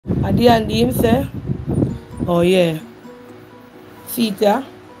At the end, him say, oh yeah, see it there?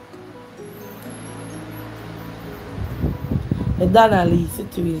 The Donnelly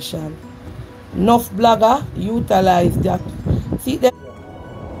situation. Enough blogger utilize that. See that?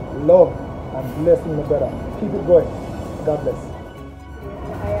 Love and blessing, my brother. Keep it going. God bless. I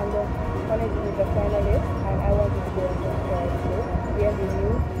am the honestly the finalist, and I want to go and subscribe to hear the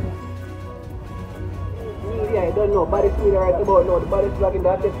news. Media, I don't know. Body media right about now. The body vlogging,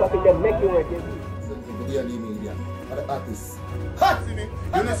 that is something that make you work. Media, the artists. Ha!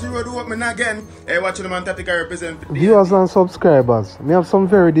 You know, see what do me again. Hey, watching the man that I represent. Viewers and subscribers, we have some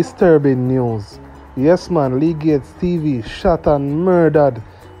very disturbing news. Yes, man, Lee Gates TV shot and murdered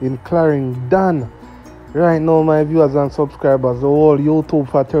in Clarendon. Right now, my viewers and subscribers, the whole YouTube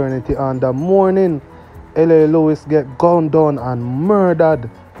fraternity on the morning, L.A. Lewis get gunned down and murdered,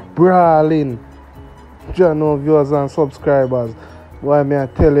 brawling. You know, viewers and subscribers, why may I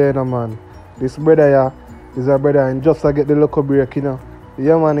tell you, man, this brother here is a brother and just to get the local break, you know.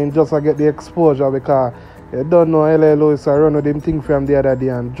 Yeah, man, and just to get the exposure because you don't know L.A. Lewis I run with him thing from the other day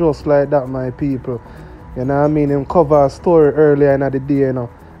and just like that, my people. You know what I mean? Him cover a story earlier in the day, you know,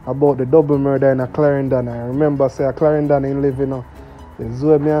 about the double murder in a Clarendon. I remember say a Clarendon in live, you know. This is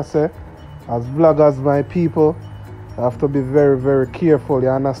what me I say. As vloggers, my people, you have to be very, very careful. You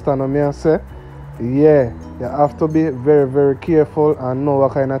understand what me I say? Yeah, you have to be very, very careful and know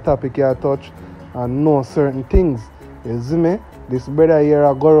what kind of topic you touch and know certain things. You see me? This brother here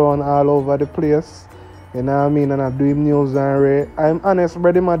I go around all over the place. You know what I mean? And I do him news and Ray. I'm honest,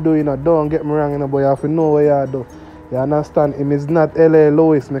 brother, I do, you know. Don't get me wrong, you know, but you have to know what you do. You understand? Him is not L.A.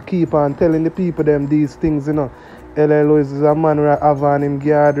 Lewis. I keep on telling the people them these things, you know. L.A. Lewis is a man who have on him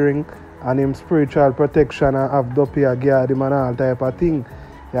gathering and him spiritual protection and have dopey a guard him and all type of thing.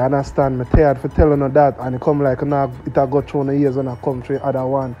 You understand? Me tired for telling you that and it come like now it a go through the years when I come through the other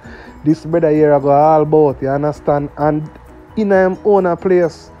one. This brother here I go all about, you understand? And in him own a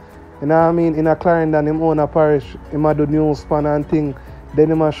place, you know what I mean, in a Clarendon, him own a parish, him a do news span and thing,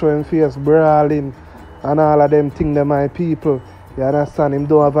 then him a show him face brawling and all of them thing them my people. You understand? Him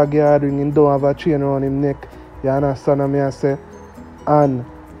don't have a gathering, him don't have a chain around him neck. You understand what me I say? And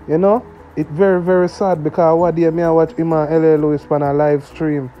you know, it's very, very sad because one day me I watch him and L.A. Lewis on a live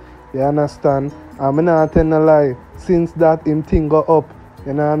stream. You understand? And I not tell no lie. Since that him thing go up,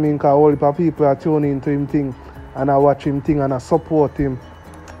 you know what I mean? Because all the people are tuning into him thing and I watch him thing and I support him.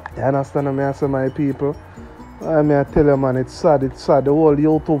 You understand what I say, my people? I mean, I tell you, man, it's sad. It's sad. The whole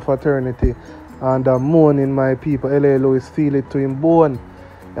YouTube fraternity and the mourning, my people. L.A. Lewis feel it to him bone.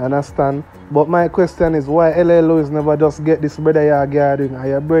 You understand? But my question is, why L.A. Lewis never just get this brother here gathering? Are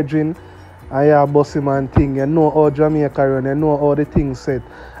you brethren? Are you bossy man thing? You know how Jamaica run. You know how the thing set.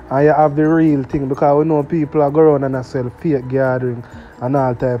 And you have the real thing because we know people are going on and sell fake gathering and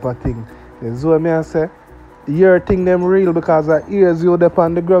all type of thing. That's what I say. Your thing them real because I hears you up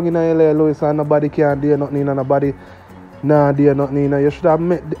on the ground in L.A. Lewis and nobody can do nothing and nobody nah do nothing. You should have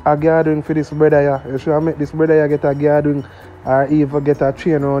made a gathering for this brother here. You should have made this brother here get a gathering or even get a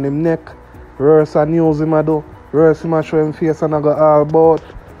chain around him neck. Worse and news him a do. Worse him a show him face and I go all about.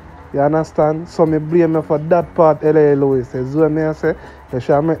 You understand? So me blame me for that part L.A. Lewis. That's what I say. You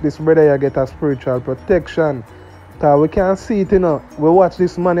should make this brother here get a spiritual protection. Because we can't see it, you know. We watch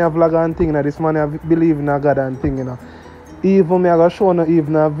this man have vlog and thing, you know. This man have believe in a God and thing, you know. Even me I go show you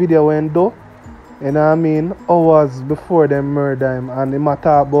even a video when do, you know what I mean, hours before them murder him and him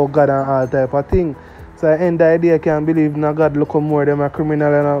talk about God and all type of thing. So at the end of the day I can't believe in a God look more them a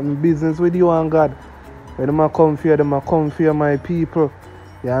criminal and business with you and God. When them a come for you, them a come for you, my people.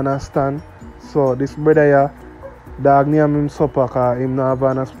 You understand? So this brother here, dog name him supper because him not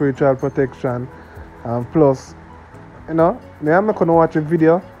have a spiritual protection. And plus, you know, I'm not going to watch a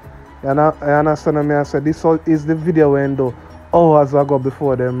video. I understand what I say. This is the video when do hours ago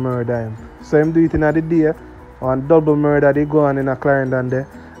before they murder him. So him do it in the day. One double murder they go on in a Clarendon there.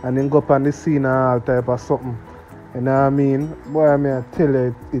 And then go up on the scene and all type of something. You know what I mean? Boy, I tell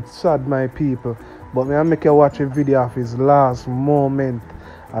you, it's sad, my people. But I make you watch a video of his last moment.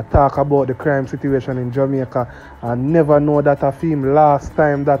 I talk about the crime situation in Jamaica and never know that of him last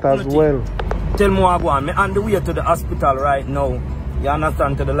time that as well. Tell me what I want. I'm on the way to the hospital right now. You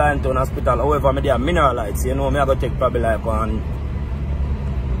understand, to the Liontown Hospital. However, I'm there mineralites. You know, I'm going to take probably like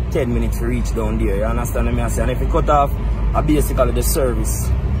 10 minutes to reach down there. You understand what I'm saying? And if you cut off, I basically the service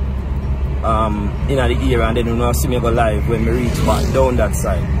in the area and then you know see me go live when we reach back down that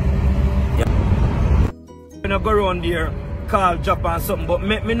side. Yeah. When I go around there, call Japan something, but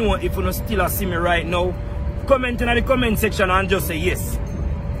make me know if you don't still see me right now. Comment in the comment section and just say yes.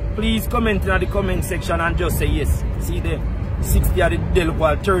 Please comment in the comment section and just say yes. See there. 60 at the Del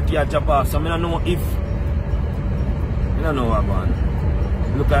while 30 at Japan. So I don't know if I don't know what going.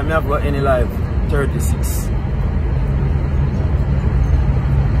 Look, I have got any live 36.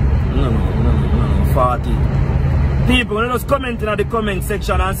 No, 40. People, when you just comment in the comment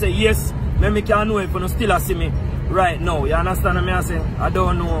section and say yes, then me can know if you still see me right now. You understand what I say? I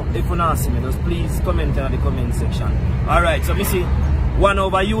don't know if you not see me. Just please comment in the comment section. Alright, so me see one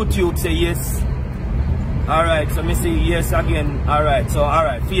over YouTube say yes. Alright, so me see yes again. Alright, so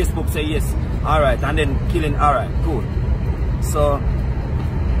alright, Facebook say yes. Alright, and then killing. Alright, cool. So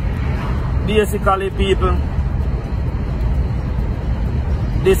basically, people,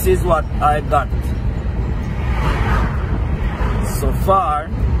 this is what I got so far.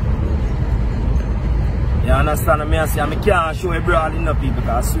 You understand what I say? I can't show you broad enough, people,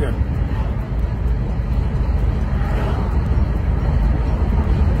 because I swear.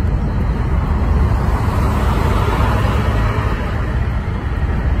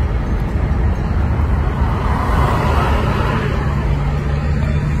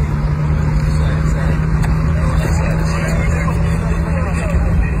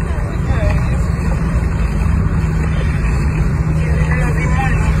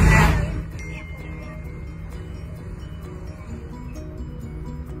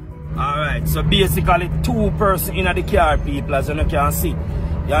 So basically 2 persons in the car, people, as you can see.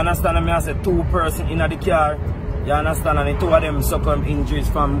 You understand what I say? 2 persons in the car. You understand? And the 2 of them succumb injuries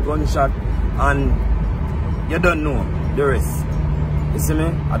from gunshot. And you don't know the rest. You see me?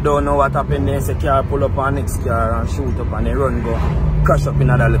 I don't know what happened there. The car pull up on next car and shoot up and they run go crash up in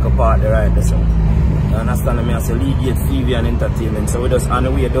another little part right there. So you understand what I say? League Gates TV and Entertainment. So we just on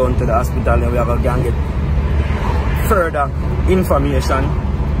the way down to the hospital and we are going to get further information.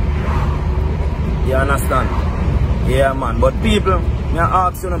 You understand? Yeah, man. But people, I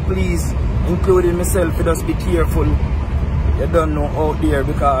ask you to please, including myself, you just be careful. You don't know out there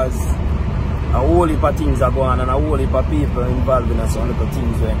because a whole heap of things are going on and a whole heap of people involved in some little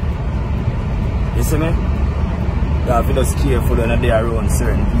things where. You see me? You have to just careful when they're around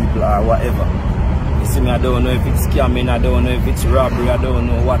certain people or whatever. You see me? I don't know if it's scamming, I don't know if it's robbery, I don't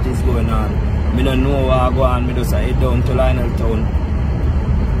know what is going on. I don't know what go on. I just head down to Lionel Town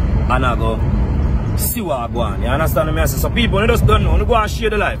and I go see what I go on. You understand what I say? So people, you just don't know. You go and share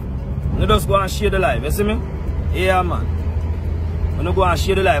the life. You just go and share the life. You see me? Yeah, man. You go and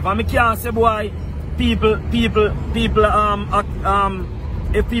share the life. And I can't say, boy, people, if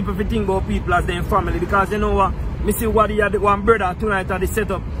people think about people as their family, because you know what? I see what he had one brother tonight at the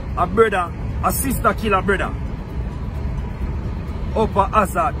setup. A sister kill a brother. Up a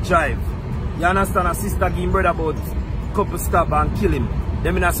Hazard Drive. You understand? A sister give him brother about couple stab and kill him.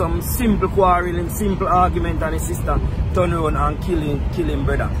 Them in some simple quarreling, simple argument, and his sister turn around and kill him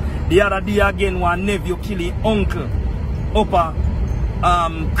brother. The other day again, one nephew kill his uncle up a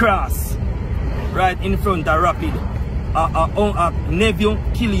cross right in front of Rapid. A nephew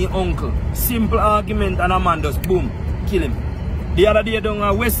kill his uncle. Simple argument and a man just boom, kill him. The other day down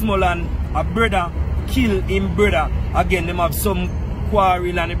at Westmoreland, a brother kill him brother. Again, them have some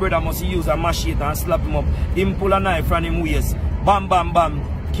quarrel and the brother must use a machete and slap him up. Him pull a knife from him waist. Bam, bam, bam,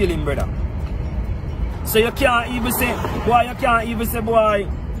 kill him, brother. So you can't even say, boy,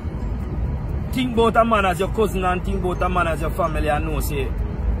 think about a man as your cousin and think about a man as your family and know, say,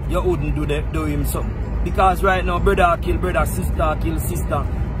 you wouldn't do him something. Because right now, brother kill brother, sister kill sister,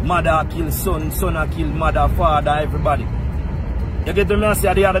 mother kill son, son kill mother, father, everybody. You get to me, I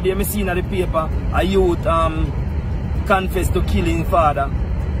say, the other day, I seen in the paper, a youth confess to killing father.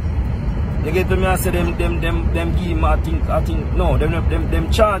 You get to me, I say them give him, I think, no,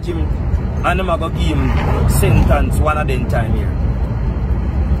 them charge him and them are going to give him sentence one of them time here.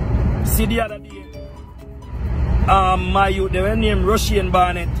 See the other day, my youth, they were named Russian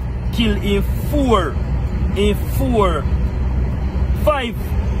Barnett, killed in 5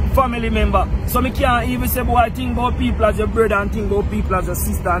 family members. So I can't even say, boy, I think about people as your brother and think about people as your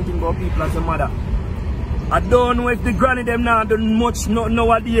sister and think about people as your mother. I don't know if the granny them now done much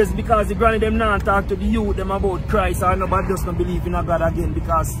nowadays because the granny them now talk to the youth them about Christ and nobody does not believe in a God again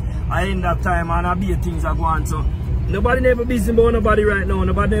because I end that time and I be things are going so nobody never busy about nobody right now,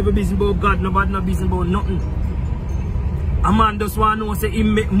 nobody never busy about God, nobody not busy about nothing. A man just want to know say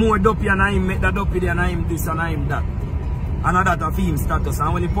him make more dopey and I him make that dopey and I him this and I him that. And that of him status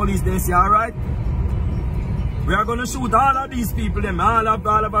and when the police they say alright, we are going to shoot all of these people, them, all of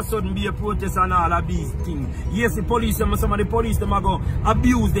a sudden be a protest and all of these things. Yes, the police, some of the police, them are going to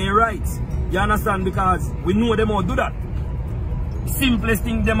abuse their rights. You understand? Because we know them all do that. Simplest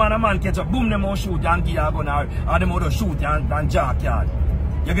thing, them and a man catch up, boom, them all shoot and give a gun or them all shoot and jack yard.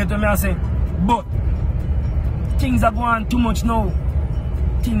 You get to me, I say? But, things are going too much now.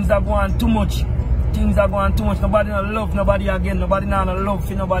 Things are going too much. Things are going too much. Nobody no love nobody again. Nobody no love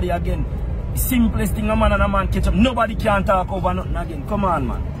for nobody again. The simplest thing a man and a man catch up. Nobody can talk over nothing again. Come on,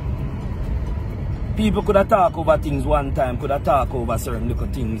 man. People could have talked over things one time. Could have talked over certain little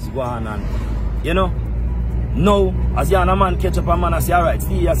things going on. You know? Now, as you and a man catch up a man and say, alright,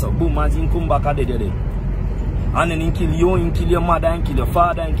 stay here, so boom, and he come back a day. And then he kill you, he kill your mother, he kill your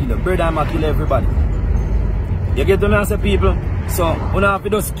father, he kill your brother, and he kill everybody. You get what I say, people? So, you have to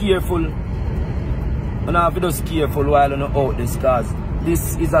be just careful. You have to be just careful while you're out this, because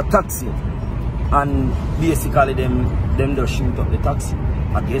this is a taxi. And basically, them just shoot up the taxi,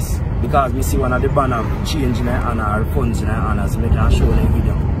 I guess. Because we see one of the banner changing it and our funds in our honors, so we can show them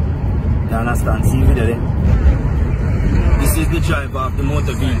video. You understand? See video there? This is the driver of the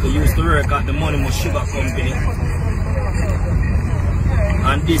motor vehicle. He used to work at the Money Sugar Company.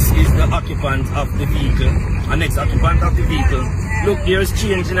 And this is the occupant of the vehicle. And next occupant of the vehicle. Look, there's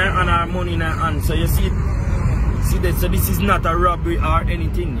change in our hand, our money in our hand. So you see it? See that? So this is not a robbery or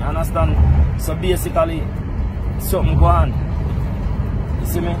anything. You understand? So basically, something go on. You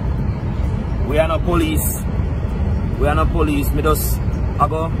see me? We are not police. We are not police. Me just I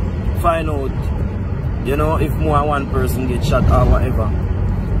go find out, you know, if more than one person get shot or whatever.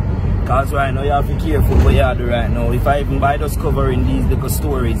 Because right now you have to be careful what you do right now. If I even by just covering these little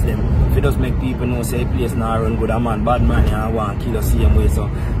stories, them, if it does make people know say place now run good, a man, bad man, you want to kill us same way. So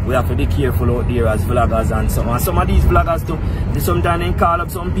we have to be careful out there as vloggers and some. And some of these vloggers too, they sometimes they call up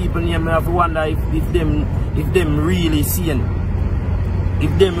some people name. I have to wonder if them really seeing,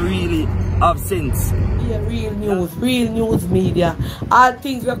 if them really have sense. Yeah, real news media. All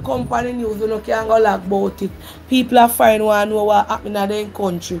things will come on the news, you know, can't go like about it. People are fine want to know what happened in their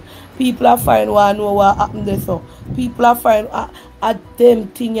country. People are fine want to know what happened there. So people are fine at them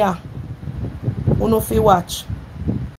thing, yeah. You know, if you watch.